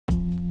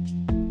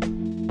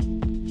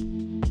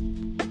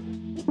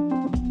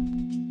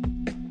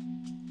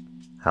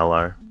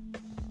Hello.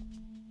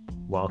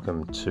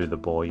 Welcome to the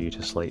Bore You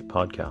to Sleep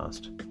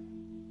podcast.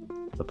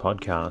 The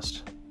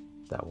podcast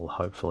that will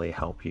hopefully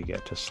help you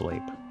get to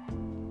sleep.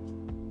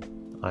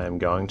 I am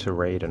going to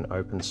read an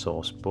open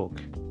source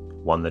book,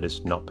 one that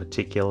is not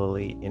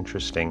particularly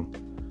interesting,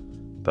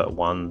 but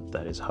one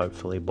that is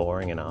hopefully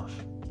boring enough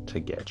to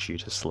get you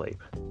to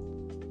sleep.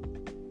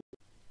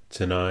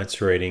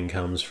 Tonight's reading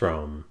comes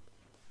from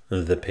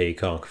The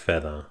Peacock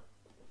Feather,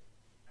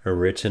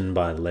 written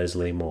by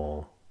Leslie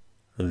Moore.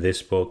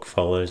 This book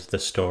follows the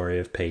story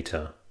of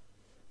Peter,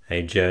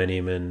 a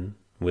journeyman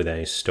with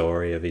a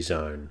story of his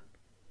own.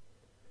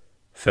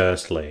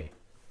 Firstly,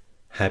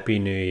 Happy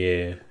New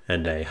Year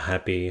and a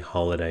happy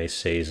holiday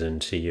season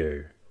to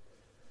you.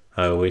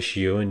 I wish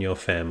you and your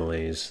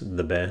families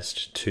the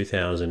best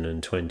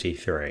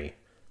 2023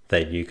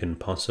 that you can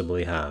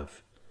possibly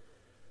have.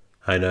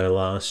 I know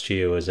last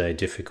year was a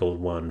difficult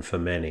one for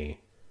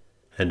many,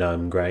 and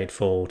I'm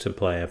grateful to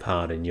play a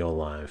part in your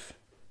life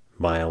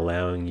by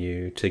allowing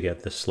you to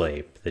get the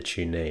sleep that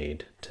you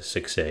need to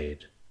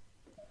succeed.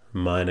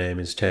 My name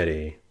is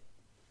Teddy,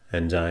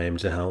 and I aim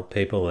to help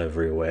people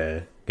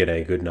everywhere get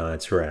a good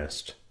night's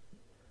rest.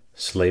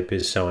 Sleep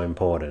is so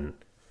important,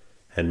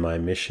 and my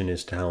mission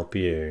is to help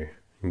you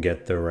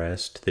get the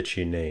rest that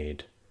you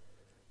need.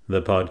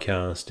 The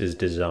podcast is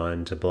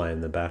designed to play in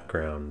the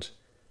background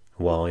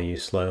while you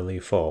slowly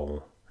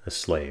fall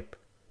asleep.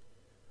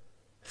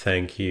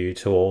 Thank you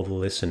to all the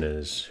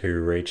listeners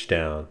who reached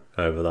out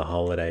over the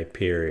holiday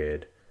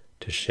period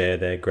to share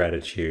their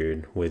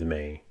gratitude with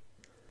me.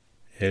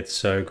 It's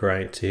so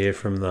great to hear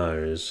from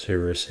those who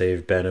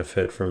receive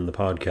benefit from the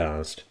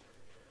podcast,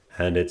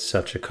 and it's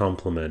such a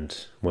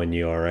compliment when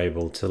you are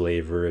able to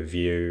leave a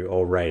review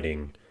or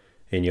rating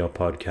in your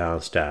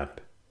podcast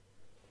app.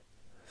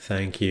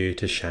 Thank you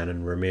to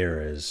Shannon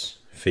Ramirez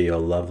for your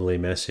lovely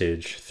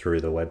message through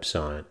the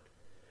website.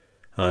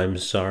 I'm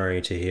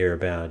sorry to hear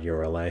about your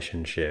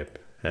relationship,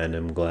 and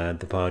am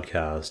glad the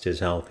podcast is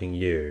helping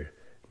you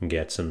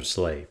get some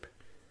sleep.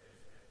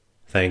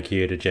 Thank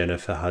you to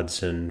Jennifer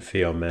Hudson for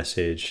your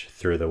message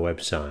through the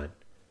website.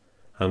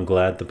 I'm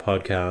glad the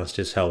podcast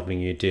is helping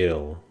you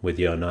deal with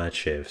your night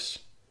shifts.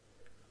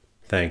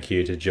 Thank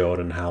you to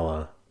Jordan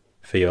Haller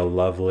for your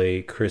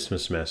lovely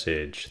Christmas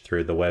message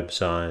through the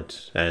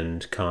website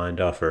and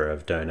kind offer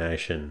of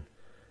donation.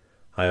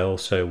 I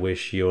also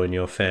wish you and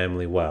your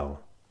family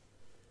well.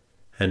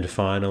 And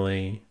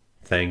finally,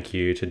 thank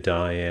you to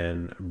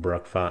Diane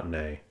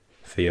Brockvartney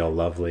for your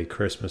lovely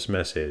Christmas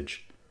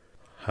message.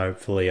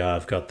 Hopefully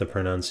I've got the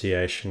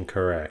pronunciation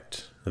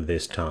correct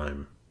this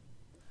time.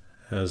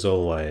 As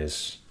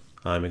always,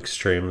 I'm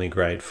extremely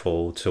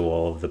grateful to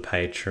all of the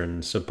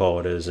patrons,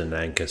 supporters and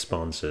anchor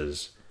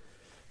sponsors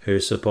who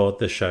support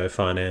the show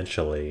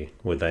financially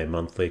with a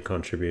monthly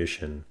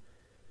contribution.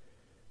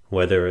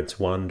 Whether it's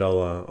 $1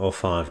 or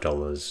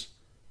 $5,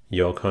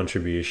 your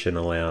contribution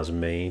allows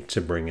me to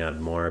bring out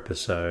more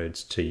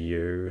episodes to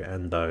you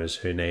and those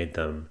who need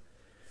them.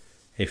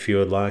 If you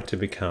would like to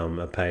become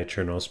a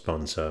patron or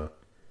sponsor,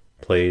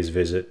 please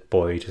visit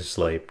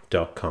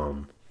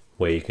boretosleep.com,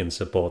 where you can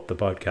support the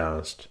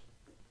podcast.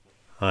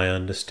 I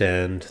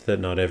understand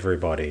that not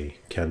everybody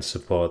can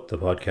support the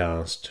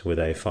podcast with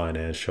a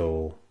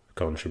financial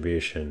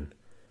contribution,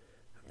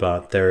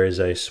 but there is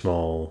a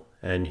small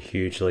and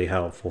hugely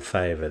helpful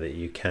favor that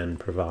you can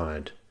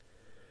provide.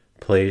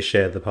 Please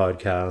share the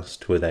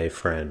podcast with a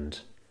friend,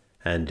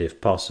 and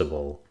if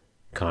possible,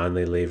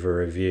 kindly leave a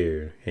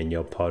review in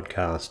your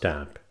podcast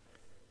app.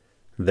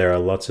 There are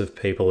lots of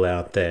people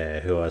out there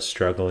who are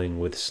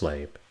struggling with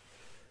sleep,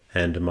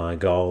 and my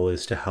goal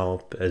is to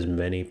help as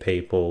many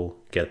people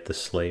get the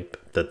sleep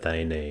that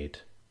they need.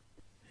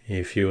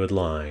 If you would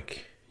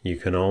like, you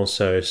can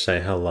also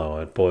say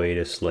hello at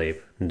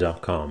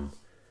boytosleep.com.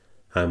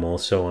 I'm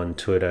also on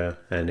Twitter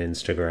and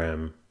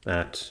Instagram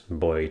at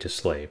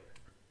boytosleep.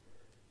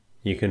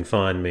 You can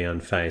find me on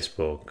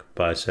Facebook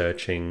by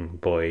searching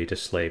Boy to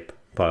Sleep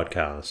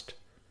Podcast.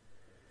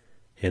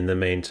 In the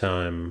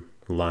meantime,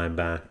 lie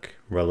back,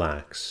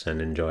 relax,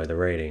 and enjoy the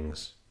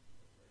readings.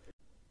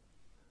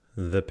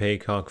 The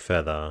Peacock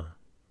Feather,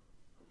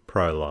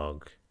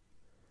 Prologue.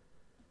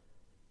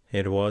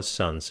 It was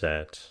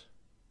sunset.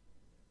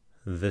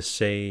 The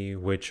sea,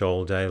 which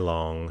all day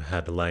long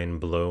had lain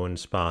blue and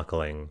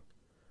sparkling,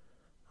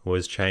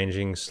 was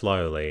changing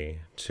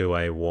slowly to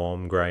a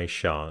warm grey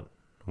shot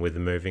with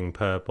moving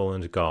purple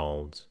and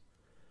gold,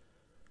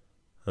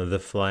 the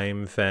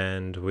flame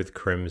fanned with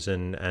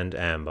crimson and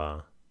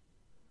amber.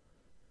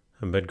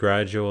 But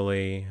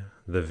gradually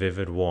the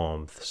vivid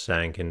warmth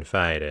sank and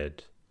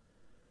faded.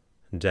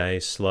 Day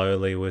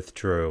slowly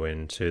withdrew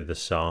into the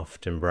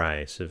soft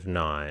embrace of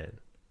night,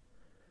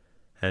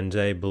 and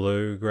a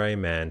blue-grey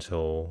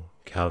mantle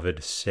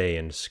covered sea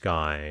and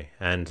sky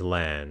and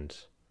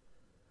land.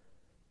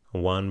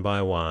 One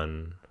by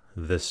one,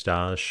 the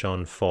stars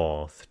shone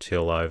forth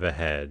till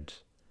overhead.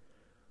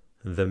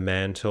 The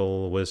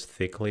mantle was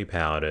thickly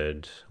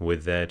powdered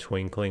with their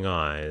twinkling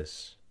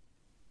eyes.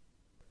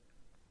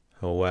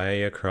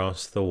 Away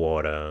across the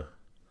water,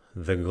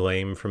 the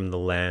gleam from the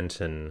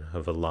lantern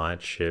of a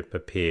lightship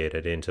appeared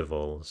at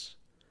intervals,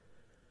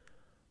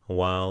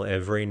 while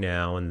every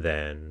now and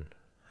then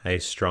a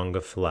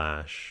stronger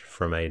flash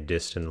from a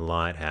distant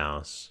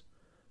lighthouse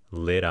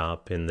lit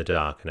up in the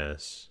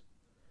darkness.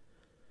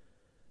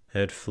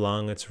 It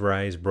flung its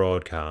rays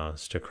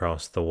broadcast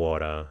across the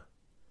water,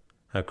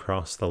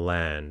 across the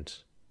land,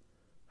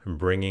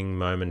 bringing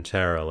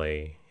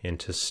momentarily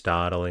into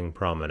startling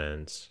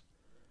prominence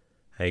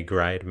a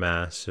great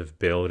mass of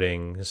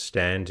buildings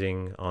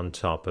standing on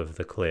top of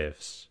the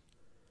cliffs.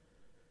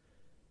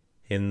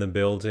 In the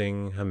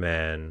building, a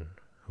man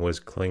was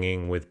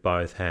clinging with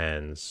both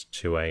hands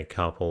to a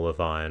couple of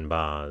iron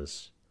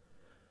bars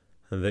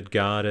that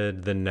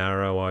guarded the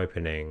narrow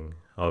opening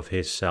of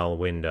his cell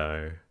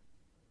window.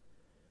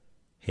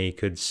 He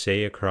could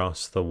see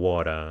across the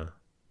water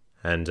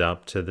and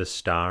up to the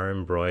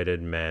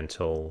star-embroidered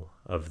mantle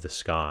of the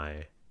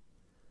sky.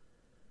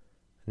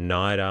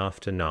 Night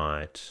after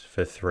night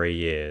for 3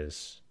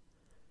 years,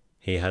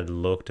 he had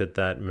looked at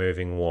that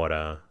moving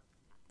water.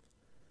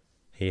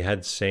 He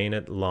had seen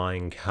it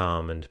lying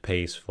calm and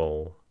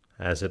peaceful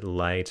as it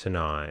lay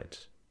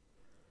tonight.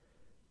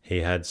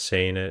 He had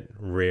seen it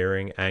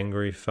rearing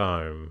angry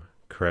foam,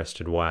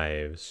 crested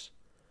waves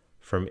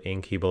from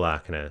inky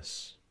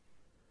blackness.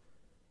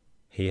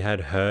 He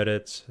had heard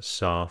its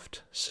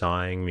soft,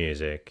 sighing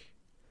music.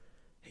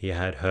 He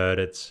had heard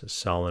its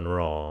sullen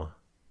roar.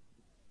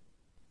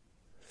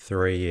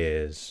 3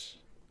 years,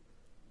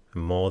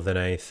 more than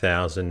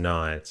 1,000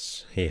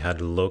 nights, he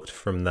had looked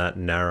from that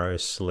narrow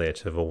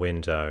slit of a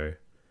window,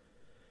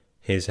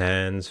 his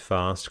hands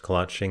fast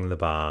clutching the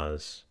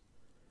bars,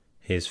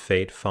 his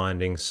feet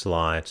finding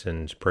slight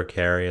and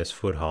precarious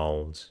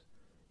footholds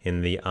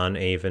in the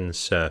uneven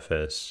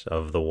surface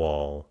of the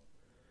wall.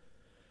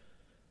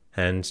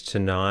 And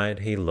tonight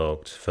he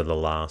looked for the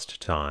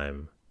last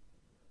time.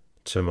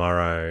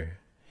 Tomorrow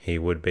he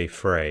would be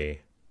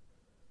free,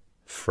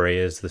 free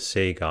as the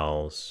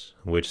seagulls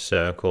which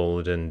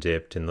circled and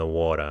dipped in the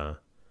water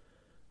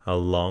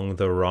along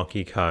the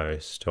rocky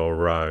coast or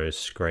rose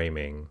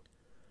screaming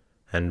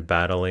and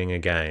battling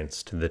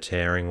against the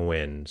tearing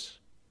wind.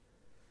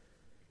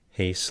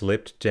 He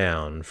slipped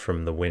down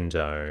from the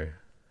window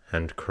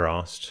and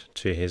crossed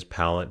to his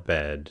pallet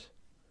bed.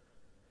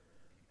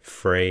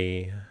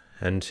 Free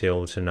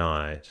until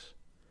tonight,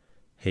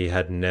 he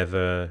had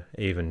never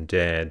even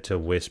dared to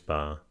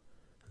whisper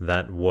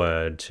that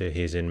word to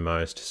his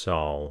inmost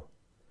soul.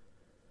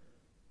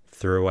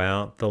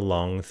 Throughout the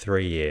long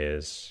 3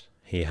 years,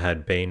 he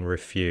had been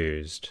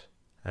refused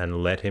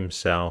and let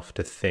himself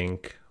to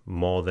think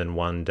more than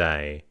one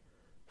day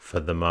for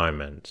the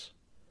moment.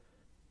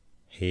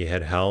 He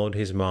had held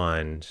his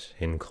mind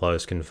in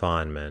close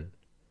confinement,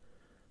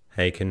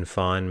 a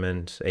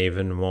confinement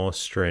even more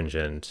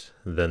stringent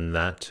than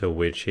that to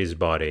which his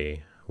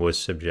body was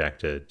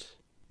subjected.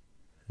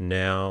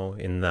 Now,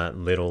 in that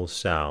little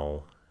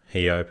cell,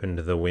 he opened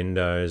the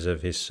windows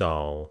of his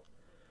soul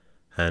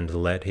and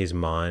let his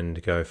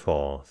mind go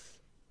forth.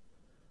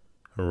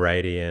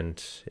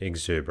 Radiant,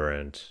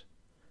 exuberant,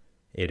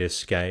 it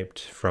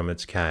escaped from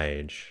its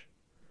cage.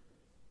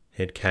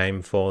 It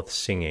came forth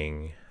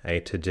singing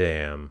a Te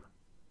Deum.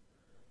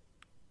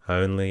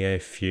 Only a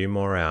few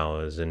more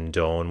hours and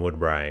dawn would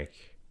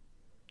break.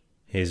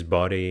 His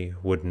body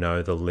would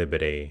know the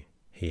liberty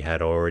he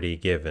had already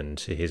given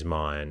to his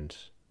mind.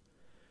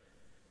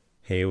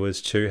 He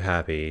was too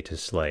happy to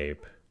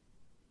sleep.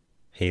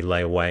 He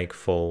lay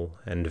wakeful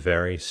and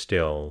very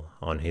still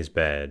on his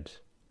bed,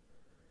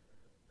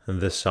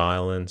 the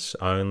silence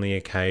only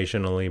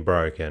occasionally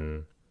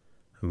broken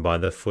by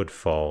the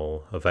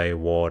footfall of a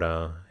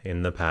warder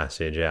in the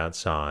passage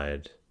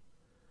outside.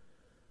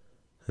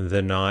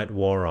 The night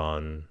wore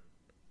on.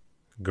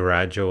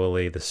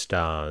 Gradually the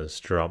stars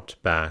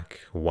dropped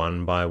back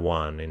one by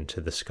one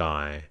into the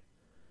sky,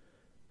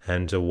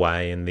 and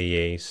away in the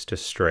east a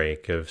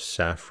streak of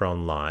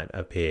saffron light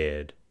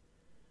appeared.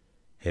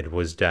 It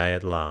was day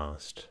at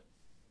last.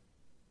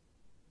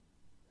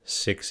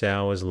 6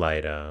 hours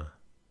later,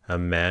 a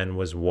man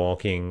was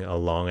walking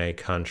along a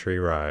country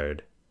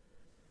road.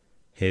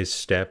 His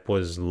step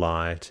was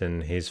light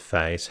and his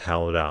face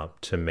held up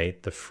to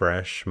meet the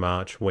fresh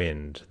March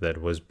wind that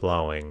was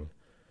blowing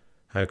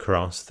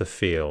across the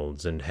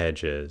fields and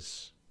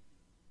hedges.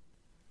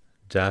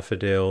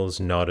 Daffodils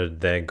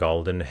nodded their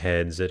golden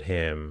heads at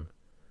him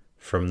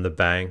from the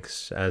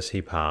banks as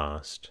he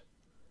passed,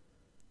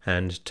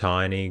 and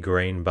tiny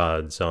green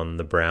buds on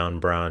the brown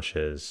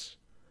branches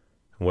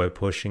were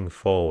pushing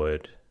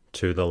forward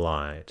to the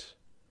light.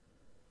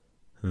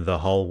 The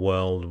whole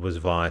world was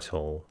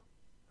vital,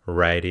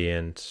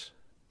 radiant,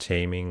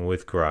 teeming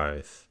with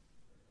growth.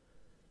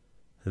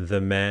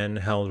 The man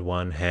held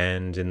one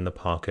hand in the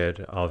pocket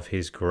of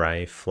his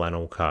grey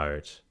flannel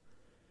coat,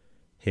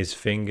 his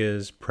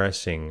fingers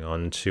pressing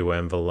on 2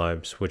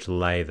 envelopes which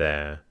lay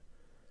there.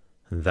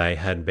 They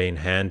had been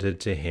handed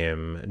to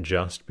him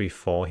just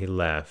before he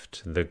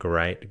left the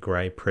great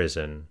grey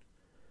prison.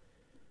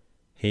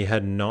 He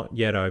had not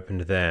yet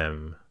opened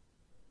them.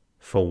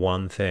 For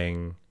one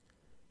thing,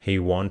 He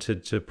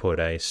wanted to put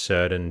a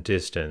certain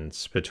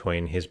distance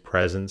between his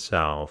present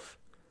self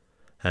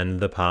and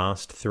the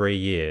past 3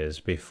 years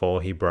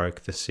before he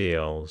broke the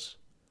seals.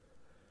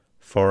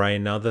 For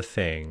another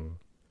thing,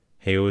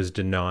 he was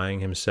denying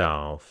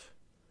himself,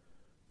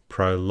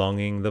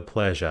 prolonging the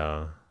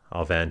pleasure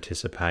of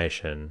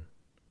anticipation.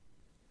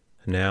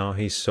 Now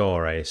he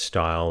saw a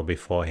stile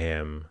before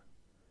him,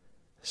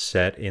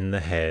 set in the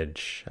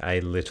hedge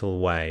a little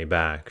way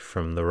back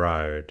from the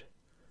road,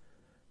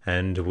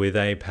 and with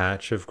a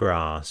patch of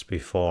grass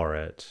before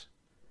it.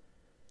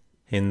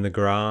 In the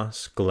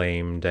grass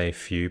gleamed a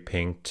few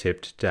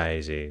pink-tipped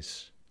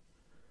daisies.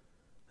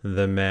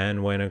 The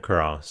man went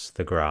across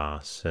the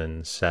grass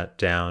and sat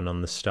down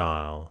on the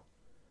stile.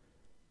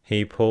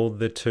 He pulled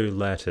the 2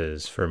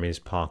 letters from his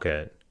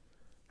pocket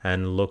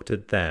and looked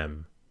at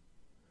them.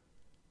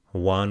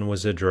 One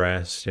was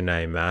addressed in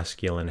a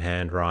masculine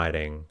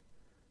handwriting,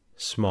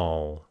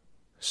 small,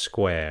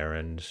 square,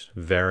 and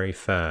very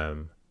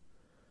firm.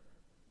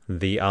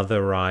 The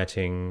other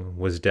writing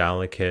was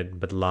delicate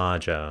but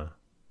larger.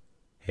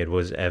 It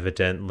was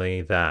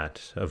evidently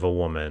that of a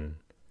woman.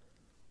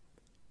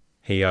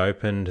 He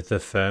opened the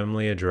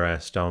firmly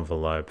addressed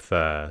envelope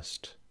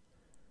first,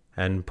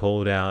 and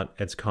pulled out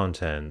its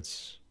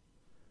contents.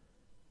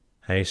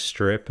 A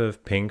strip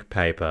of pink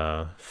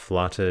paper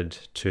fluttered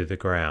to the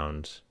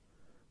ground,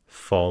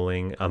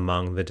 falling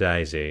among the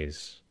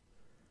daisies.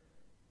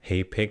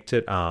 He picked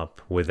it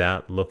up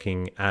without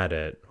looking at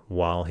it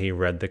while he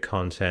read the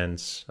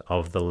contents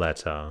of the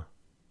letter.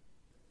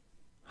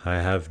 I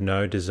have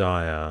no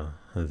desire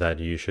that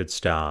you should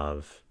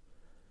starve,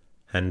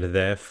 and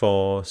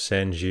therefore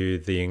send you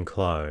the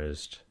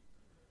enclosed.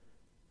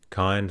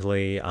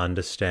 Kindly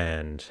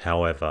understand,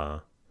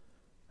 however,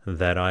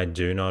 that I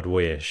do not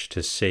wish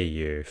to see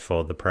you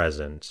for the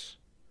present.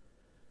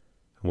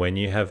 When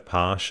you have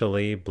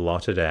partially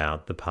blotted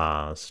out the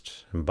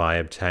past by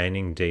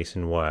obtaining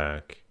decent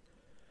work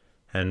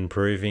and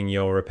proving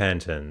your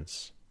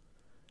repentance,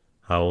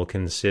 I will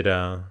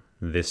consider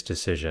this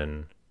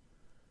decision.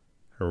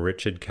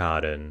 Richard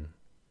Carden.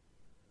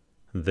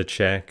 The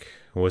cheque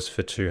was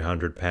for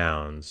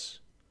 £200.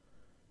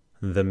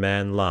 The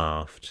man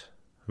laughed,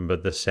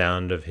 but the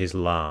sound of his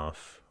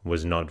laugh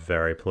was not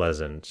very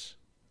pleasant.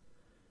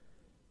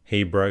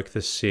 He broke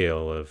the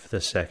seal of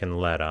the second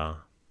letter.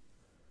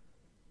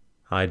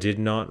 I did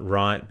not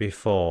write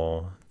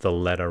before the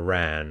letter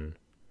ran,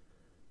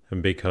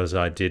 because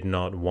I did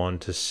not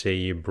want to see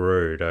you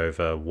brood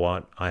over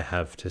what I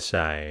have to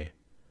say,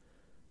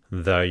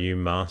 though you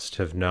must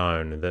have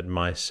known that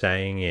my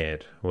saying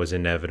it was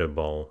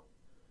inevitable.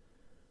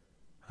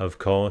 Of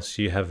course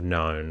you have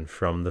known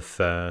from the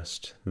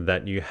first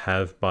that you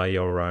have by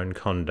your own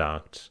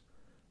conduct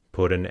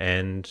put an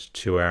end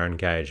to our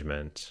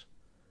engagement.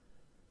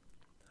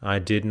 I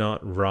did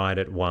not write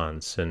at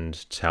once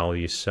and tell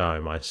you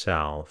so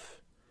myself,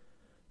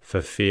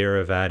 for fear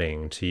of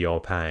adding to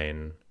your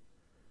pain.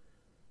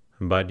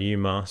 But you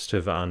must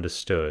have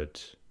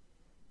understood.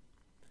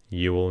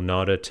 You will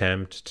not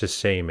attempt to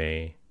see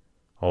me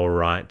or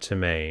write to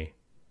me.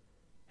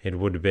 It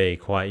would be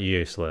quite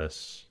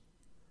useless.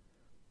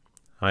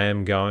 I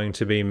am going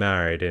to be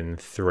married in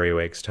 3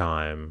 weeks'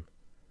 time.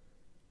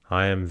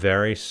 I am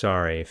very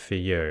sorry for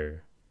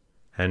you,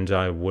 and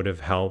I would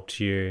have helped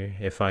you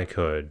if I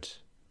could.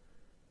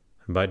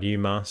 But you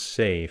must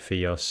see for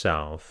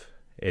yourself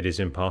it is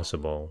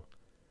impossible.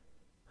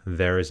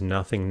 There is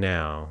nothing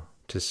now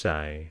to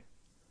say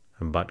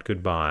but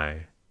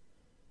goodbye.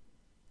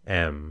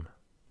 M.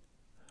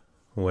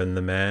 When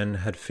the man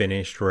had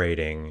finished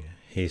reading,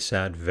 he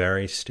sat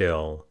very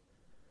still,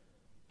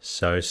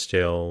 so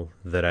still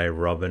that a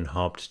robin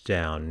hopped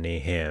down near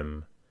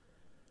him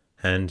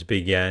and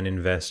began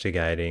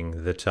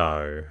investigating the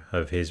toe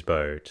of his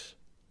boot.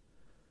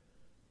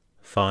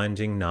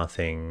 Finding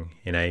nothing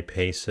in a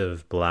piece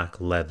of black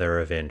leather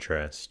of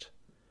interest,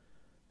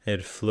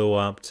 it flew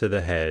up to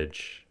the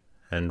hedge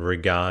and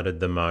regarded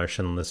the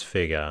motionless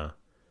figure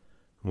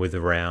with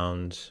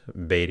round,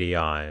 beady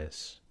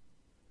eyes.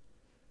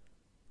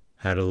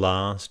 At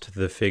last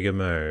the figure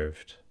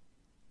moved.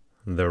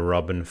 The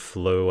robin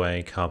flew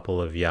a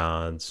couple of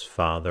yards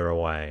farther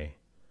away,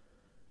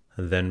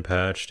 then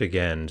perched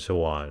again to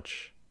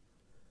watch.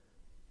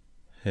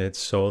 It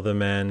saw the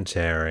man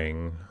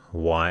tearing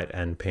white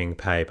and pink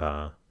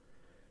paper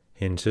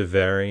into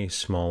very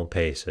small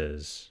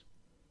pieces.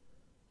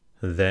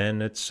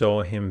 Then it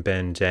saw him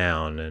bend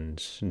down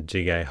and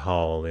dig a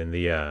hole in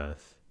the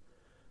earth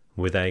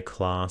with a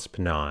clasp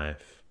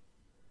knife.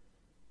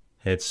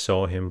 It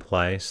saw him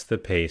place the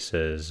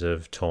pieces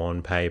of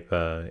torn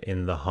paper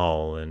in the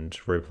hole and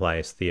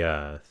replace the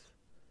earth,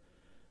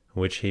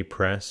 which he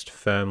pressed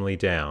firmly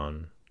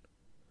down.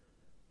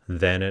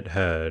 Then it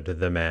heard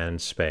the man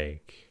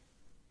speak.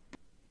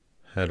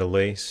 At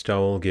least I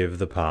will give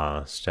the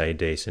past a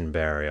decent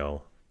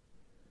burial.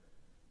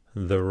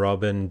 The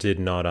robin did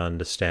not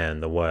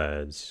understand the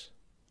words.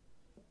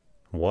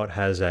 What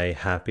has a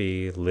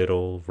happy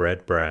little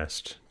red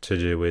breast to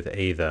do with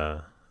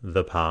either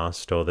the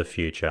past or the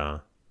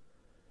future?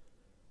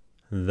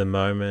 The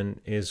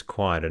moment is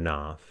quite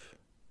enough."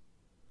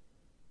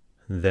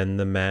 Then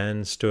the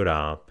man stood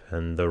up,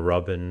 and the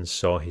robin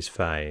saw his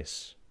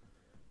face.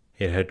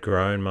 It had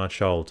grown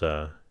much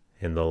older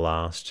in the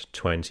last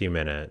 20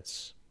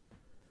 minutes.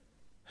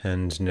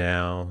 "And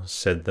now,"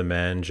 said the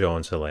man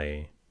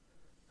jauntily,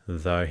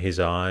 though his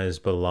eyes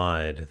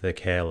belied the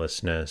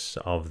carelessness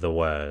of the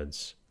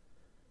words,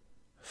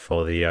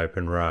 "for the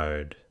open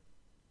road."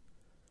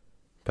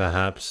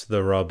 Perhaps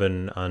the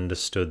robin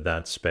understood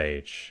that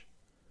speech.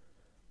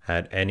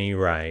 At any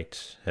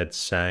rate, it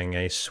sang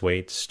a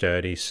sweet,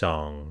 sturdy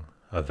song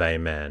of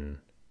Amen.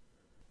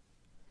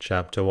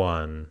 Chapter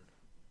 1.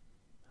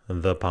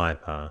 The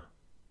Piper.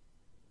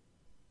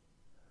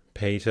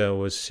 Peter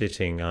was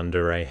sitting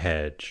under a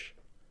hedge,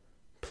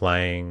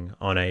 playing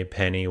on a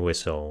penny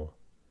whistle.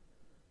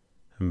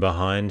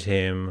 Behind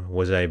him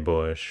was a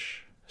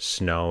bush,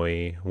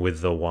 snowy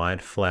with the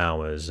white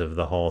flowers of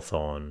the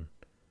hawthorn.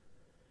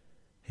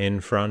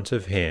 In front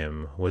of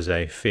him was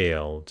a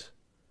field,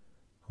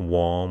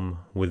 warm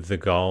with the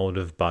gold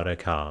of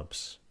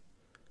buttercups.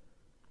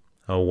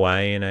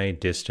 Away in a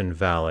distant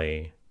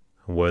valley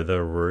were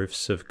the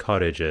roofs of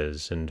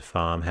cottages and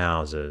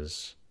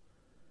farmhouses.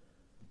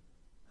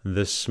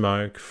 The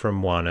smoke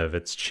from one of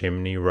its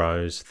chimney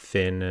rose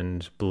thin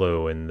and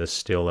blue in the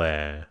still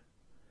air.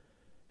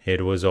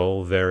 It was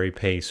all very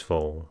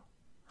peaceful,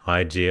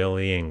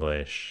 ideally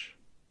English.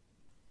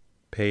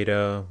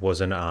 Peter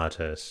was an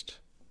artist.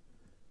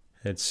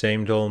 It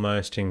seemed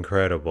almost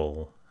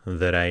incredible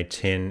that a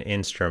tin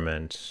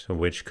instrument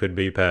which could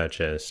be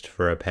purchased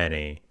for a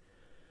penny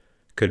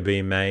could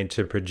be made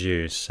to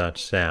produce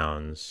such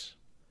sounds.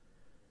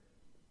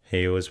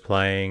 He was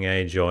playing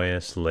a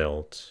joyous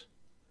lilt.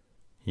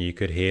 You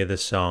could hear the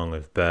song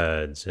of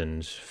birds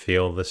and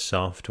feel the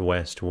soft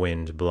west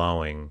wind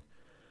blowing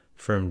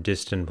from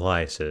distant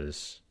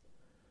places,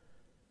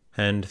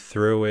 and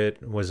through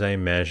it was a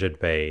measured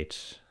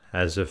beat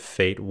as of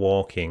feet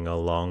walking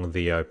along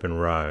the open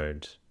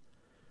road.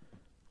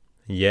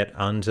 Yet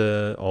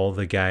under all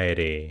the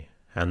gaiety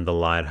and the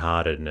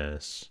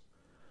light-heartedness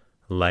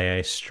lay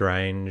a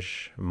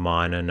strange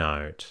minor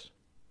note,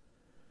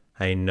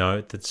 a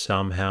note that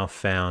somehow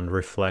found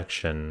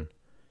reflection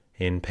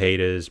in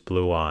Peter's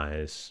blue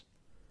eyes.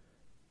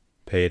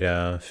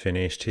 Peter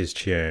finished his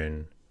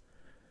tune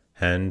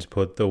and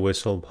put the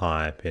whistle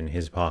pipe in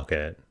his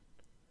pocket.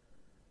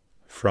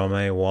 From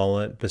a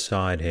wallet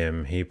beside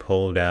him he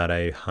pulled out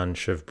a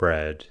hunch of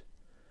bread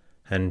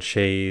and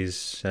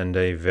cheese and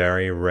a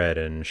very red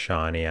and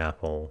shiny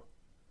apple.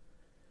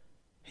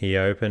 He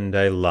opened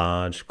a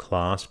large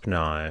clasp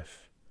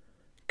knife,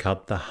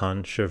 cut the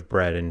hunch of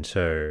bread in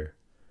two,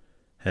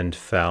 and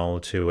fell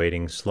to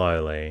eating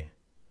slowly.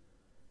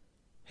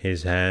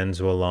 His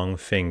hands were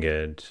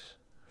long-fingered,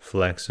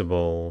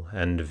 flexible,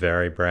 and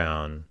very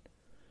brown.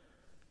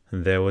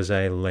 There was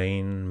a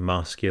lean,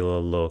 muscular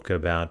look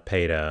about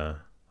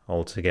Peter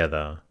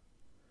altogether.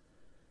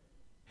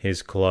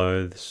 His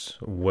clothes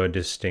were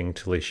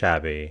distinctly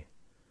shabby.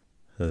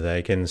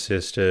 They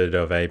consisted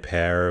of a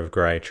pair of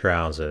grey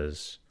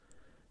trousers,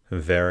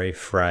 very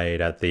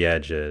frayed at the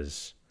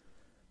edges,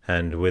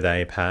 and with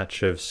a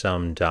patch of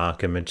some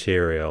darker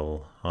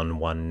material on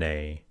one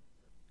knee.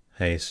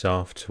 A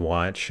soft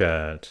white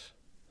shirt,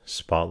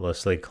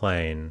 spotlessly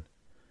clean,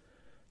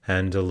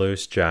 and a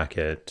loose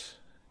jacket,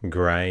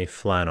 grey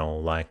flannel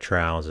like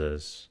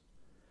trousers.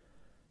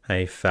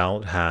 A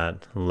felt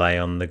hat lay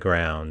on the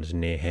ground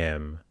near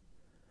him.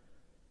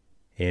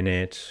 In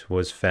it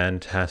was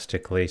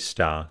fantastically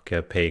stuck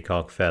a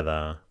peacock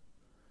feather,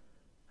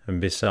 and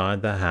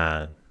beside the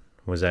hat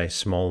was a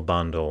small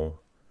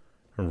bundle,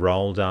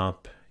 rolled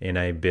up in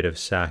a bit of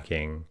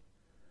sacking.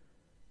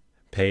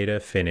 Peter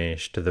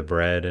finished the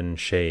bread and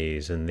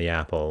cheese and the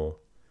apple,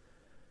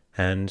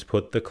 and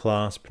put the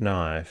clasp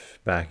knife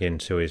back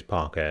into his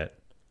pocket.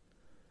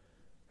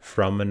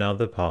 From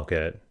another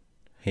pocket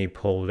he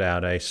pulled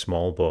out a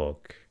small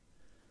book,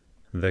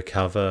 the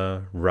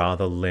cover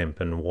rather limp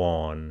and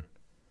worn.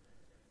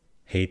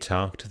 He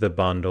tucked the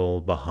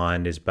bundle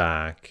behind his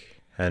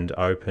back and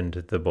opened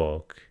the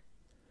book.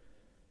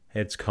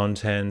 Its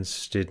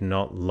contents did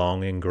not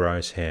long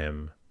engross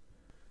him.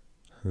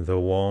 The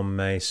warm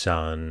May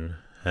sun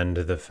and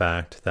the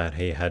fact that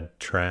he had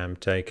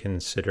tramped a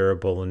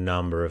considerable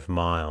number of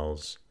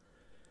miles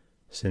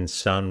since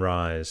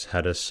sunrise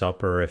had a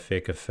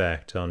soporific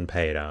effect on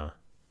Peter.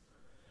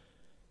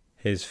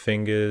 His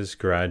fingers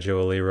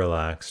gradually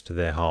relaxed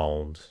their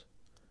hold.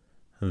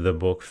 The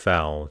book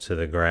fell to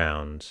the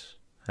ground,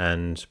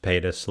 and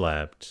Peter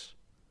slept.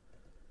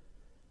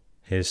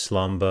 His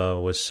slumber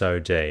was so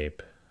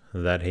deep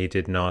that he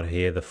did not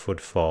hear the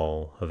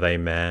footfall of a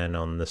man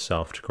on the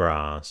soft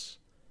grass,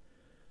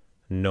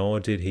 nor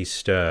did he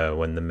stir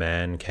when the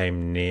man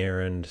came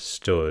near and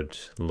stood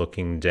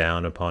looking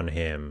down upon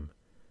him.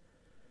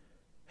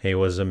 He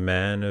was a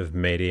man of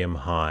medium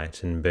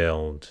height and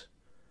build,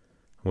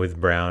 with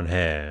brown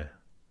hair,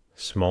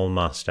 small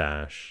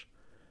moustache,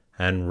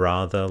 and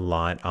rather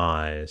light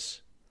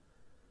eyes.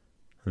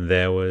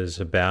 There was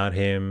about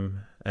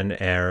him an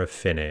air of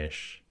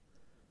finish,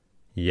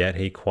 yet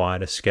he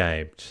quite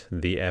escaped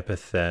the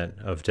epithet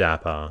of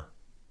dapper.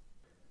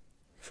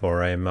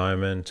 For a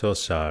moment or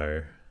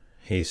so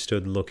he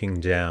stood looking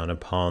down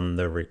upon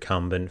the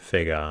recumbent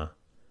figure.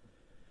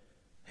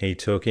 He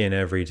took in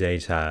every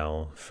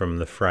detail, from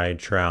the frayed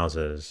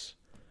trousers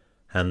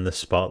and the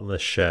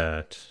spotless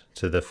shirt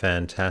to the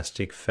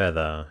fantastic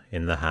feather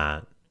in the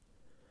hat.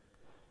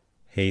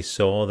 He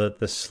saw that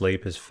the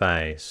sleeper's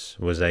face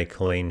was a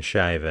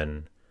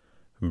clean-shaven,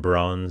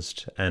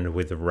 bronzed and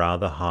with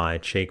rather high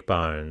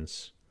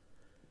cheekbones.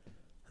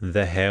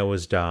 The hair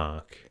was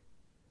dark.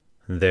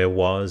 There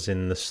was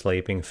in the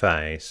sleeping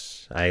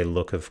face a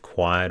look of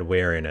quiet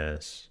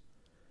weariness.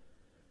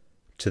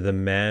 To the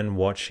man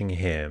watching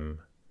him,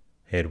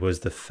 it was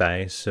the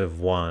face of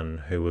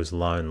one who was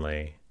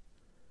lonely.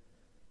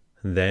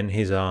 Then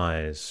his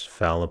eyes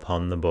fell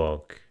upon the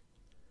book.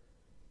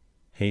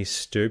 He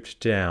stooped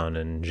down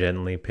and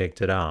gently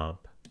picked it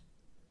up.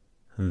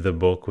 The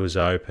book was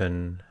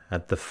open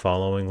at the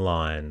following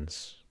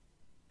lines.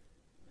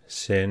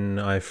 Sin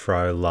I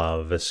fro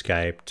love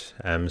escaped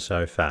am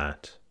so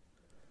fat.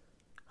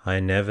 I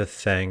never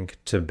thank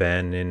to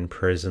ben in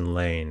prison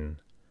lean.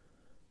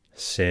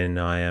 Sin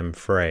I am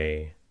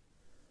free.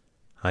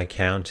 I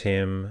count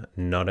him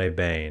not a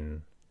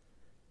bane.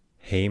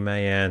 He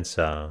may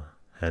answer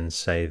and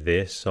say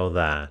this or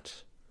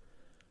that.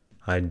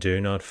 I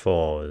do not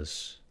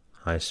force,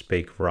 I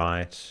speak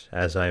right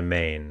as I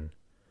mean.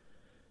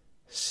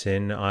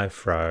 Sin I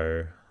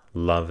fro,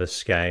 love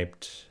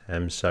escaped,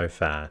 am so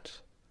fat.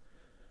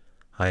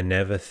 I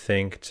never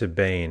think to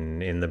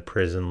been in the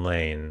prison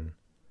lean.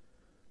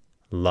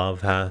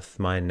 Love hath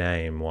my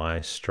name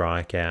why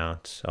strike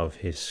out of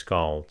his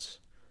scalt,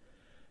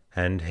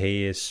 and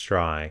he is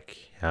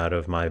strike out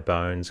of my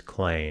bones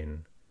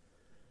clean.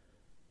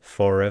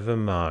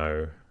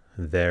 Forevermo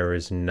there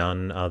is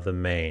none other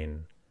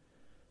mean.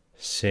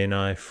 Sin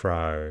I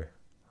fro,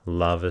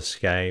 love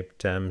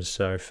escaped am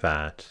so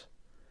fat.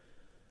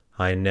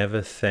 I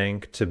never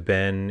think to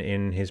ben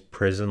in his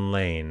prison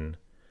lean.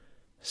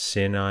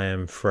 Sin I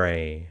am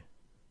free,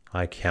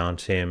 I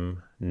count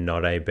him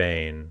not a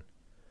bane.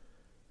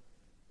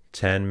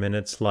 10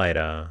 minutes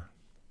later,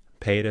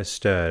 Peter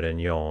stirred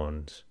and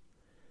yawned.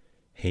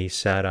 He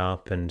sat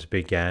up and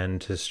began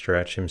to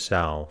stretch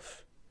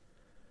himself.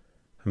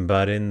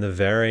 But in the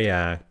very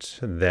act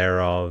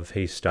thereof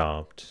he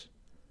stopped,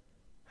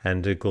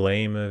 and a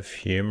gleam of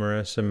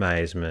humorous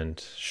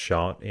amazement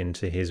shot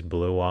into his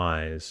blue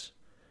eyes,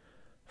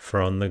 for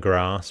on the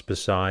grass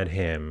beside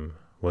him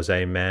was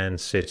a man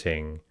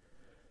sitting,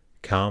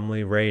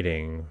 calmly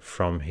reading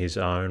from his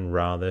own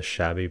rather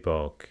shabby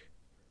book.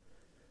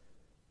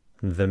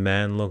 The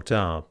man looked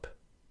up.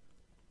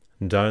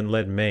 "Don't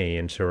let me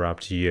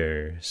interrupt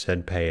you,"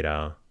 said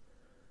Peter,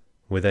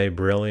 with a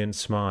brilliant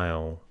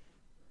smile.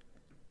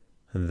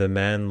 The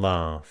man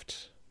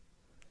laughed.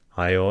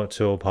 "I ought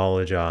to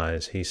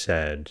apologize," he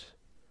said.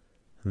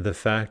 "The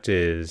fact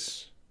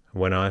is,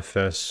 when I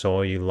first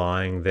saw you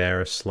lying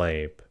there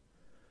asleep,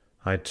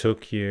 I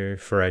took you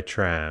for a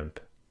tramp.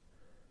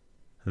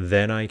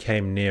 Then I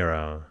came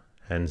nearer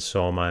and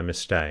saw my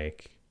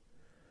mistake.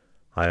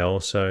 I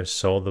also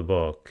saw the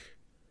book.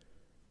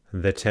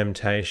 The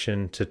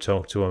temptation to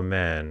talk to a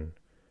man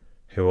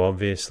who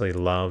obviously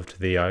loved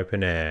the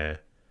open air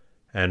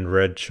and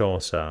read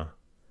Chaucer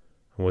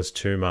was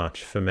too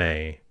much for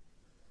me.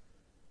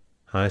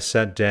 I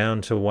sat down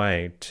to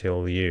wait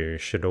till you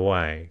should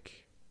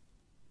awake."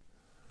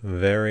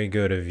 "Very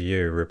good of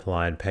you,"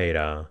 replied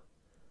Peter,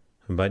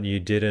 "but you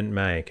didn't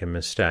make a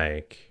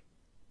mistake.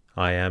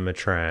 I am a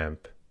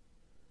tramp."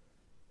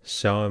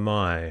 "So am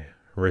I,"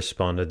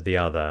 responded the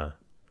other,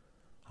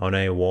 "on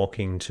a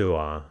walking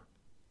tour."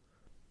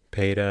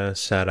 Peter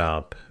sat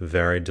up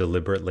very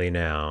deliberately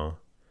now.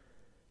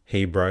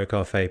 He broke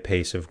off a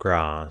piece of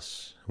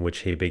grass, which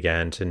he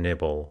began to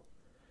nibble.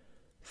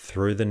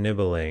 Through the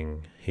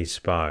nibbling he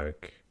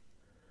spoke.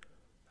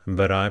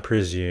 "But I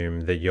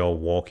presume that your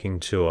walking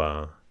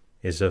tour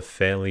is of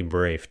fairly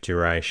brief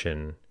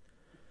duration.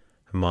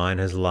 Mine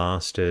has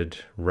lasted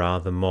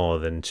rather more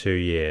than 2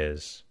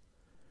 years."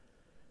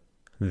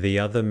 The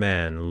other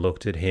man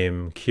looked at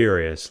him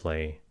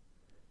curiously.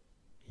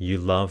 "You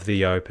love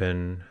the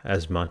open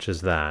as much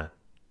as that?"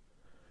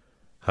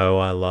 "Oh,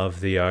 I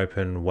love the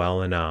open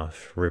well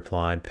enough,"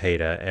 replied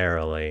Peter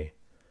airily,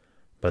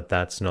 "but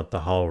that's not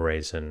the whole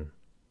reason.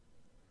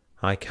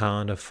 I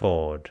can't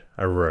afford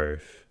a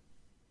roof."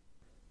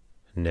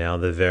 Now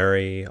the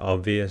very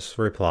obvious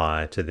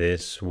reply to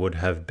this would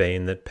have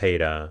been that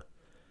Peter,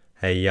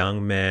 a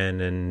young man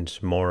and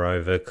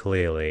moreover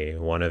clearly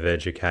one of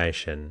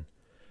education,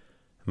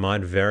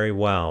 might very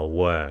well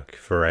work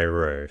for a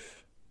roof.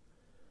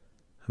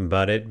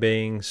 But it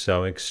being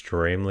so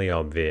extremely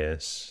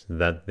obvious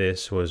that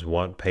this was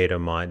what Peter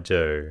might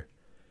do,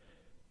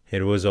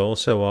 it was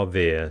also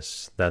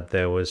obvious that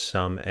there was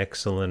some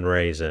excellent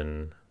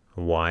reason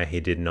why he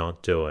did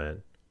not do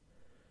it.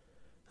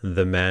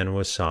 The man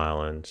was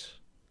silent.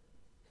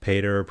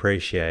 Peter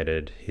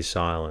appreciated his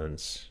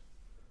silence.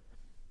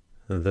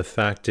 "The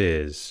fact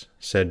is,"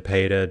 said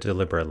Peter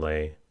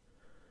deliberately,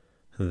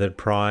 that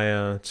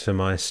prior to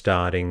my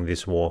starting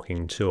this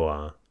walking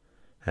tour,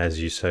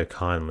 as you so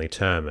kindly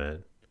term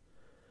it,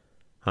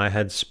 I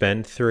had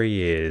spent 3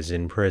 years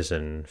in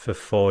prison for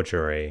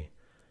forgery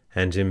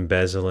and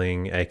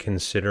embezzling a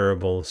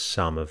considerable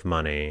sum of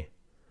money.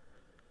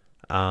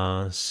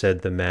 "Ah,"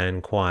 said the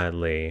man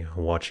quietly,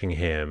 watching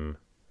him.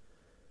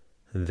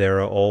 "There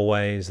are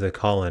always the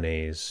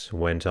colonies,"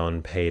 went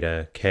on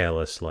Peter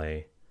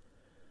carelessly.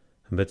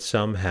 "But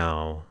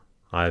somehow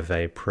I've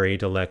a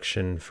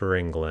predilection for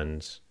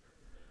England.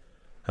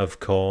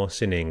 Of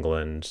course, in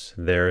England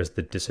there is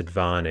the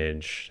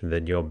disadvantage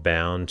that you're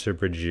bound to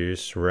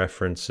produce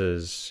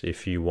references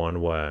if you want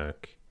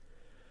work.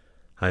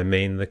 I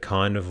mean the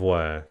kind of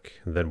work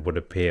that would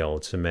appeal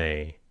to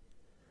me.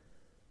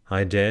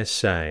 I dare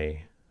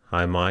say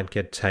I might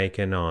get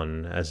taken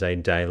on as a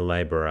day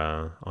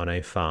labourer on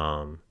a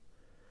farm.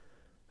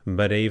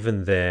 But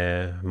even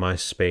there my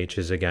speech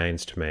is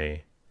against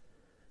me.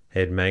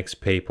 It makes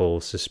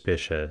people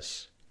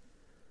suspicious."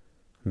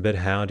 "But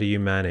how do you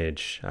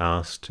manage?"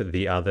 asked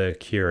the other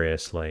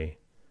curiously.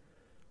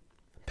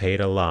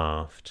 Peter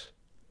laughed.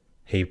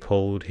 He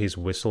pulled his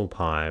whistle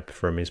pipe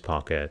from his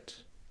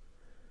pocket.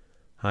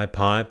 "I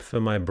pipe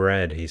for my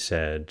bread," he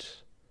said.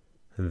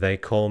 "They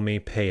call me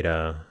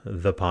Peter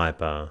the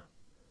Piper."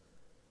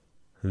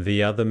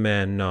 The other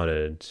man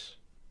nodded.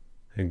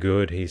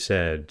 "Good," he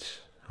said.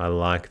 "I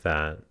like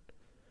that.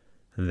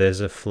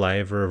 There's a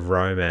flavour of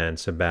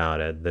romance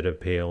about it that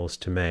appeals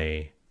to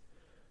me.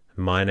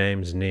 My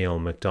name's Neil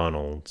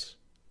MacDonald."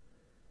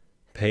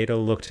 Peter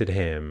looked at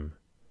him.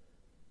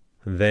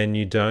 "Then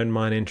you don't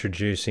mind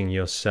introducing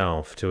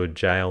yourself to a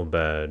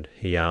jailbird?"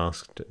 he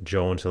asked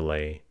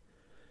jauntily.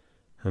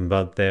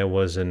 But there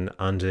was an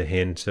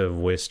underhint of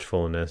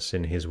wistfulness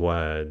in his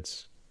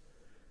words.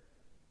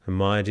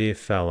 "My dear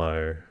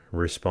fellow,"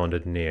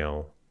 responded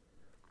Neil,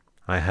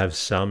 "I have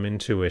some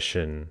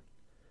intuition.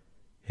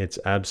 It's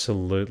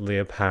absolutely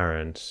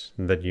apparent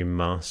that you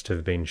must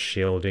have been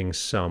shielding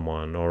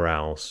someone or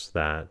else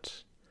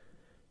that—"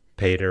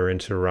 Peter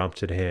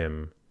interrupted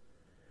him.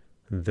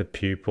 The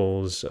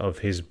pupils of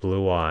his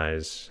blue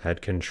eyes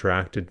had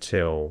contracted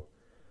till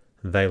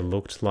they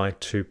looked like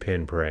 2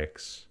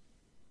 pinpricks.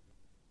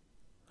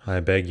 "I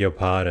beg your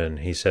pardon,"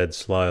 he said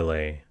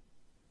slowly.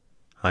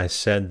 "I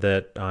said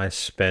that I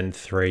spent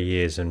 3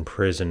 years in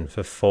prison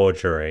for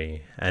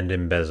forgery and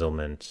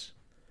embezzlement."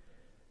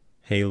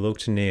 He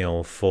looked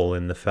Neil full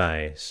in the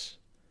face.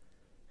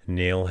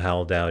 Neil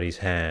held out his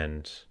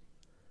hand.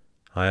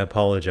 "I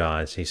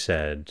apologize," he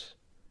said.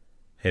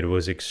 "It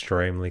was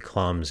extremely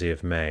clumsy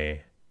of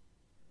me."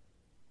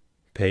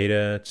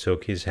 Peter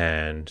took his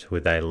hand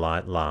with a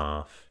light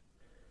laugh.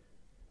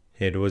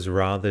 "It was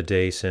rather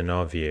decent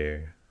of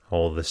you,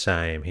 all the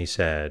same," he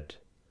said,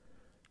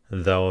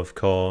 "though of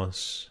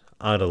course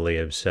utterly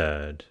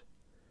absurd.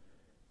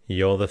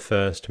 You're the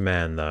first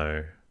man,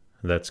 though,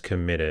 that's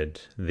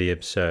committed the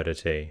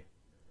absurdity.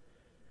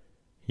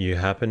 You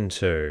happen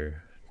to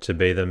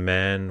be the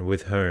man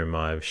with whom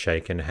I've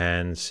shaken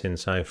hands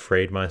since I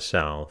freed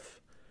myself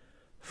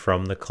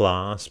from the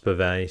clasp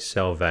of a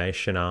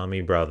Salvation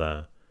Army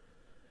brother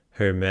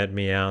who met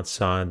me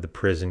outside the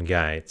prison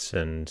gates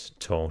and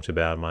talked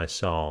about my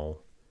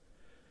soul.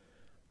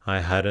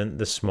 I hadn't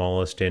the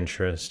smallest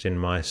interest in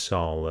my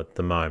soul at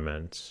the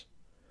moment.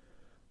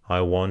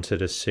 I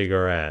wanted a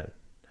cigarette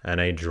and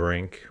a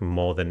drink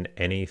more than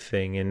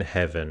anything in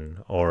heaven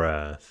or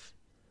earth.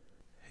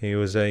 He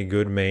was a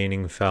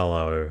good-meaning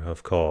fellow,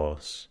 of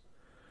course,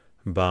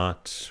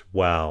 but,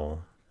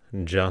 well,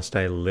 just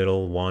a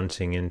little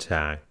wanting in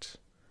tact.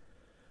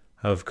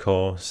 Of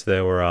course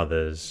there were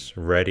others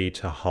ready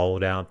to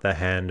hold out the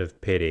hand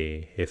of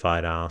pity if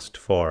I'd asked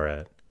for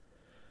it,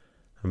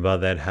 but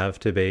there'd have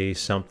to be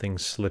something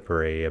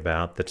slippery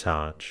about the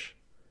touch.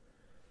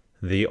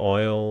 The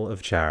oil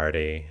of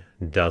charity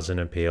doesn't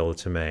appeal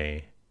to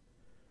me."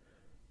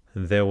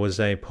 There was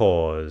a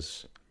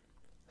pause.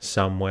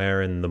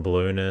 Somewhere in the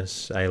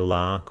blueness a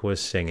lark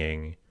was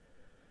singing,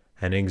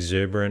 an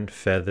exuberant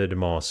feathered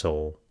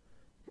morsel,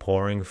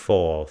 pouring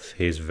forth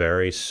his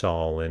very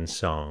soul in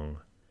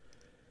song.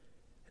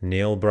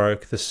 Neil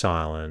broke the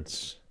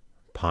silence.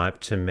 "Pipe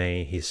to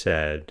me," he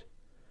said.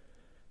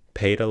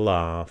 Peter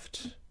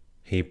laughed.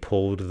 He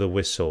pulled the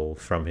whistle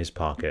from his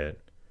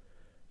pocket,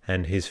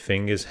 and his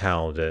fingers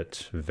held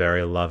it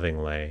very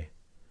lovingly.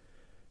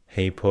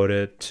 He put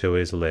it to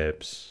his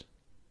lips.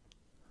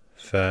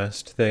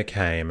 First there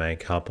came a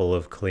couple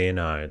of clear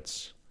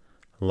notes,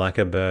 like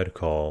a bird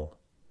call.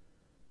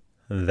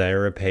 They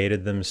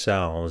repeated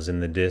themselves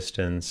in the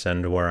distance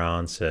and were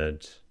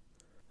answered.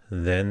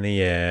 Then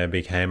the air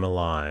became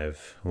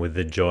alive with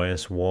the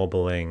joyous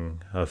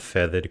warbling of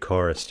feathered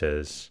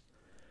choristers,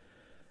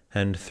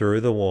 and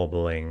through the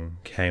warbling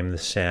came the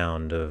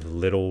sound of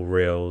little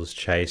rills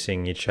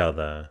chasing each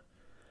other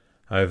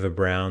over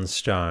brown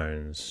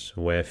stones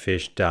where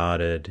fish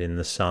darted in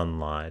the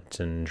sunlight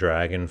and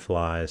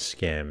dragonflies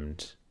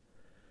skimmed.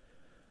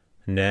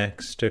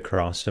 Next,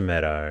 across a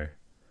meadow,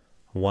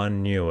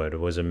 one knew it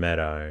was a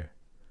meadow,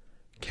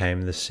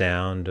 came the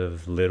sound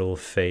of little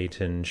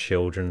feet and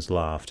children's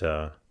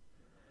laughter,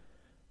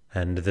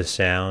 and the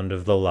sound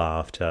of the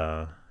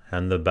laughter,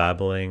 and the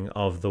babbling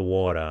of the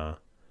water,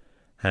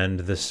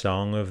 and the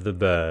song of the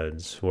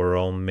birds were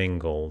all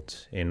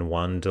mingled in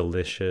one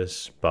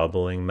delicious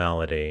bubbling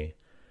melody,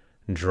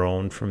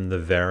 drawn from the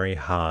very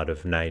heart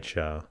of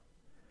nature.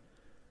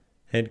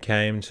 It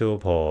came to a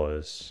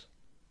pause.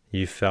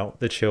 You felt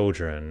the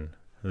children,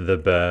 the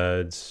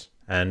birds,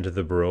 and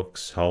the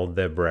brooks hold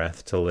their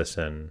breath to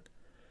listen,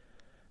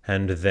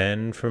 and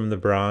then from the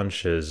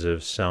branches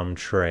of some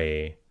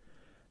tree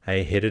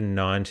a hidden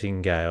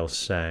nightingale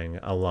sang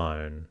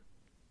alone.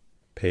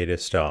 Peter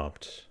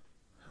stopped,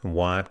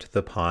 wiped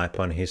the pipe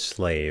on his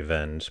sleeve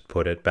and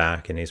put it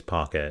back in his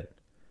pocket.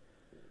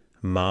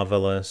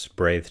 Marvellous,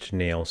 breathed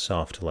Neil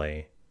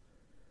softly.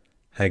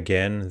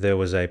 Again there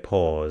was a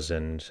pause,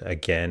 and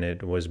again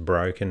it was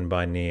broken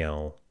by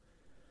Neil.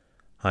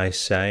 I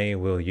say,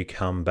 will you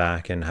come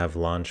back and have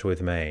lunch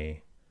with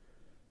me?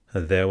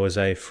 There was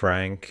a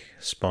frank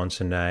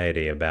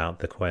spontaneity about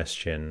the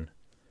question.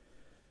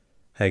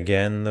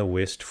 Again the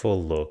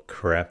wistful look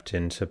crept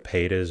into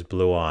Peter's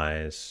blue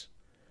eyes.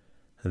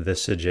 The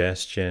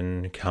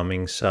suggestion,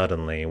 coming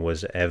suddenly,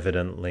 was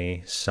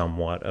evidently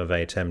somewhat of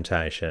a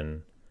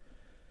temptation.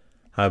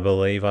 I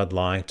believe I'd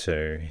like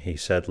to, he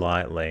said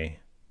lightly.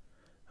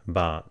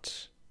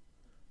 But,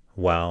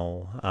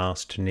 well,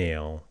 asked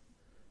Neil.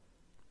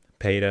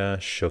 Peter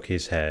shook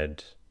his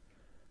head.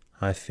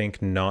 I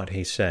think not,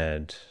 he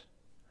said.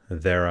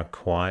 There are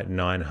quite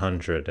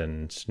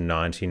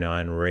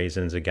 999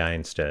 reasons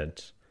against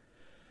it,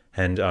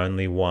 and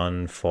only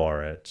one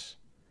for it.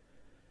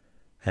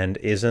 And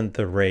isn't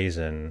the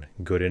reason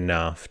good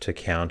enough to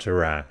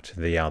counteract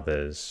the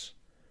others?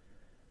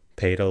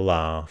 Peter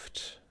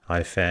laughed.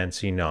 I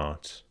fancy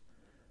not.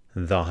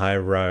 The high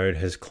road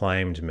has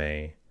claimed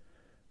me.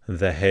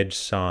 The hedge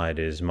side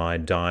is my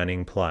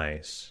dining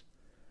place.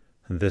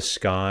 The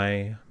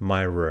sky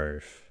my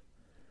roof.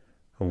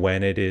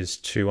 When it is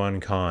too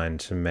unkind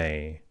to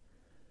me,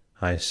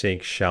 I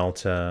seek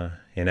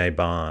shelter in a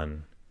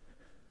barn.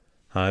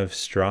 I've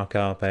struck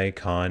up a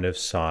kind of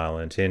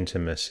silent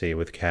intimacy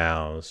with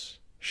cows,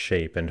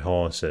 sheep, and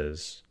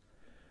horses.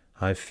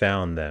 I've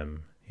found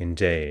them,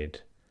 indeed,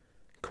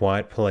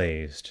 quite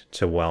pleased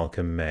to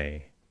welcome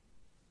me.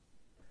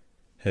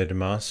 It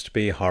must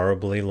be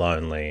horribly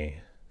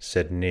lonely,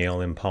 said Neil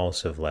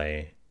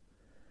impulsively.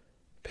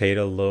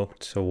 Peter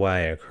looked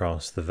away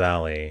across the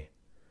valley.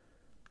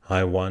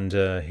 I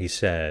wonder, he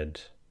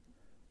said.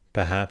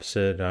 Perhaps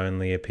it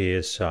only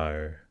appears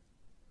so.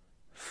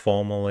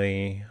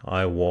 Formerly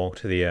I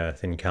walked the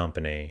earth in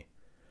company,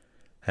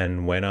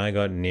 and when I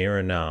got near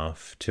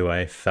enough to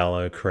a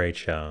fellow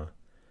creature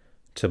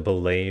to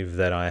believe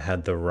that I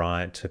had the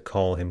right to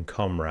call him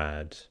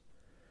comrade,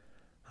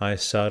 I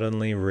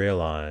suddenly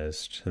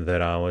realized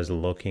that I was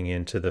looking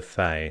into the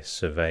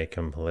face of a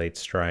complete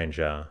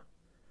stranger.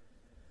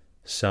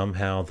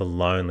 Somehow the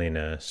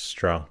loneliness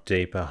struck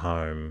deeper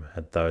home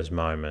at those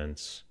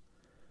moments.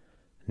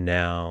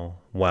 Now,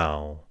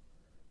 well,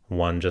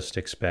 one just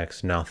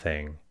expects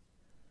nothing.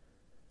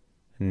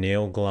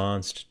 Neil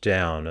glanced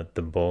down at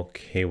the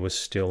book he was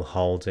still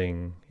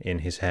holding in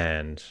his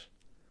hand.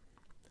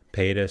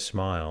 Peter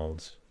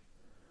smiled.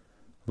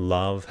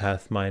 Love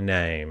hath my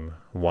name,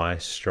 why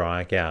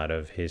strike out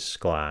of his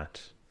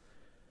sklat?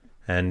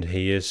 And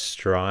he is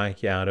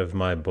strike out of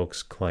my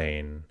books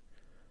clean,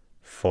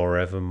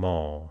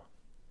 forevermore.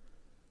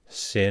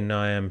 Sin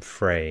I am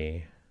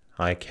free,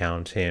 I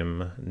count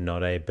him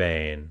not a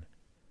bane.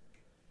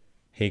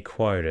 He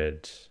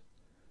quoted,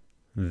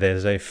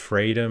 There's a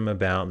freedom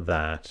about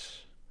that,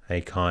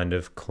 a kind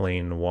of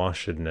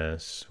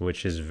clean-washedness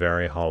which is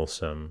very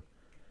wholesome.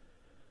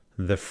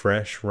 The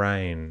fresh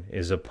rain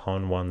is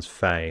upon one's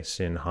face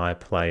in high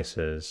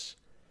places.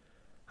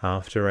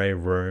 After a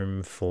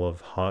room full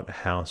of hot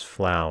house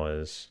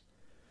flowers,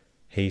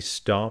 he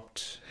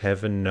stopped.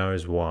 Heaven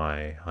knows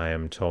why I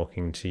am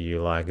talking to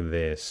you like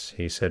this,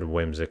 he said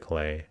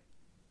whimsically.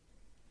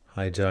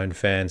 I don't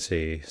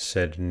fancy,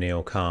 said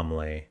Neil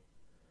calmly,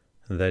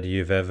 that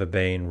you've ever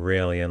been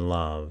really in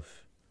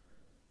love.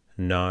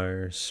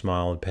 No,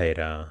 smiled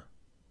Peter.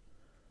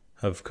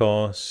 Of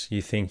course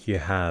you think you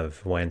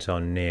have, went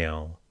on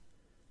Neil.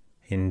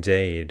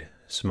 Indeed,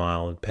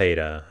 smiled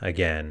Peter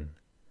again.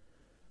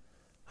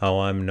 Oh,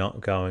 I'm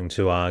not going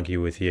to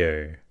argue with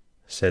you,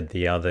 said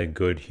the other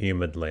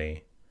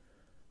good-humouredly.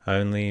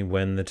 Only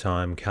when the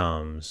time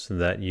comes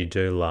that you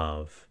do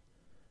love,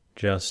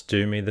 just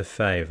do me the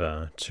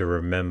favour to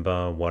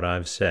remember what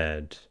I've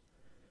said.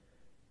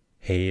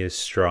 He is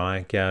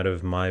strike out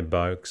of my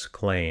books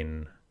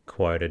clean,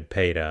 quoted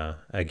Peter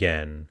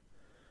again,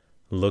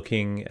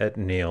 looking at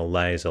Neil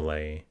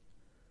lazily.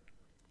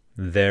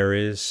 There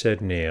is,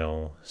 said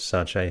Neil,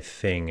 such a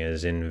thing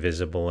as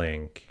invisible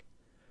ink.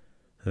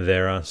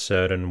 There are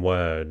certain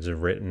words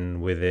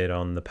written with it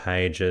on the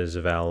pages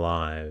of our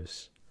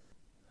lives.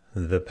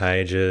 The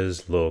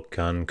pages look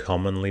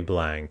uncommonly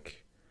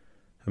blank,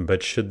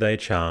 but should they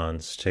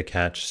chance to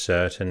catch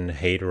certain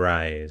heat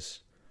rays,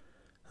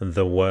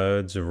 The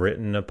words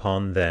written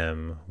upon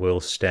them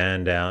will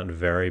stand out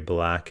very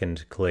black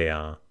and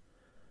clear.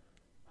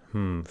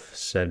 Humph,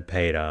 said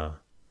Peter.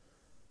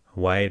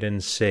 Wait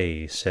and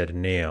see, said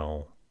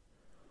Neil.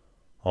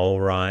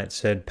 All right,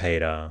 said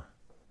Peter,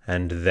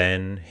 and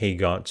then he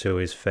got to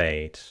his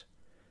feet.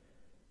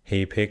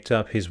 He picked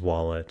up his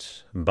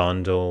wallet,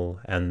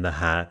 bundle, and the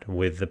hat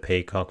with the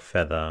peacock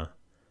feather.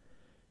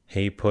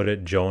 He put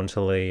it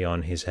jauntily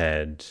on his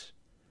head.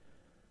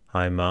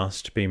 I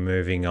must be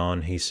moving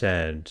on, he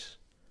said.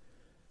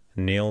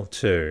 Neil,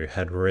 too,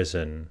 had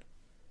risen.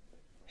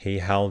 He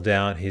held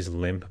out his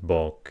limp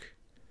book.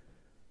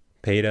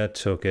 Peter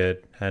took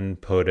it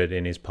and put it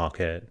in his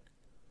pocket.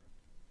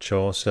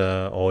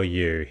 Chaucer or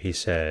you, he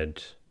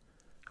said.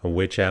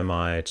 Which am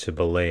I to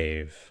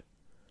believe?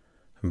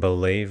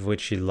 Believe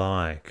which you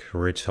like,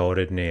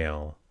 retorted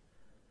Neil.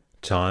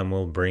 Time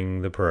will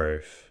bring the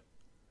proof.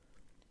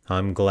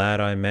 I'm glad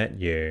I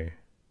met you.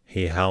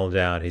 He held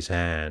out his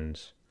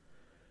hand.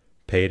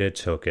 Peter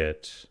took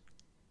it.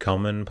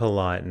 Common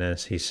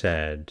politeness, he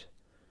said,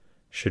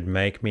 should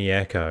make me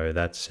echo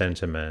that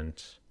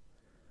sentiment.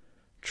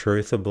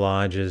 Truth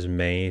obliges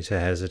me to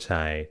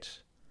hesitate,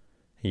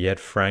 yet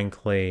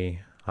frankly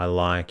I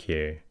like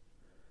you.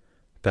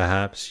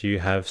 Perhaps you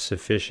have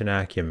sufficient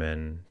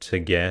acumen to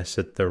guess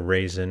at the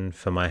reason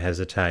for my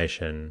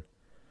hesitation.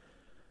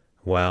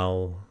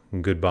 Well,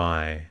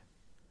 goodbye.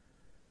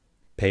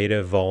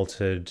 Peter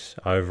vaulted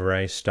over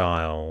a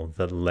stile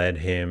that led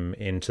him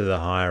into the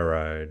high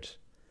road.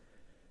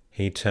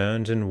 He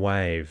turned and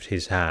waved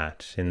his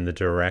hat in the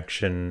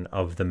direction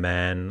of the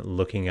man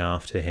looking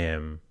after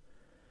him,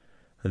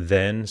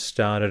 then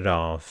started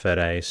off at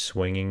a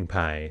swinging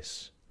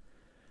pace.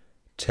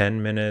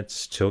 10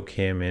 minutes took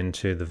him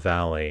into the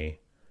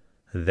valley,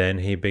 then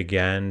he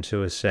began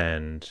to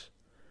ascend.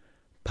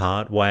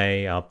 Part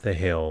way up the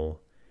hill,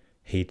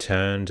 he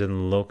turned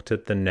and looked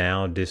at the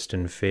now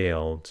distant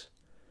field.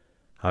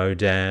 Oh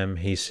damn,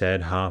 he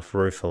said half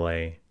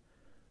ruefully,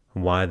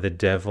 why the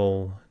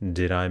devil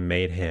did I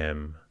meet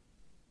him?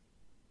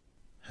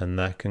 And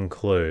that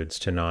concludes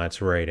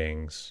tonight's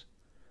readings.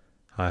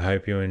 I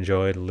hope you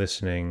enjoyed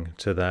listening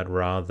to that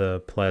rather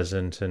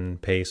pleasant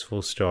and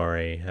peaceful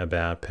story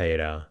about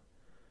Peter.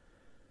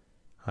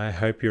 I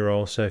hope you're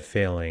also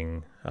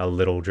feeling a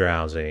little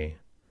drowsy.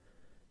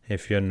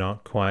 If you're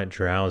not quite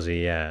drowsy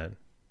yet,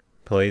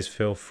 please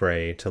feel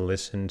free to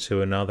listen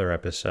to another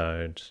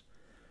episode.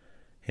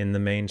 In the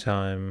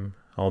meantime,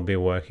 I'll be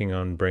working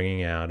on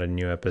bringing out a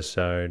new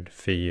episode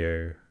for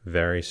you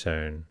very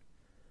soon.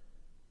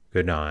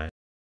 Good night.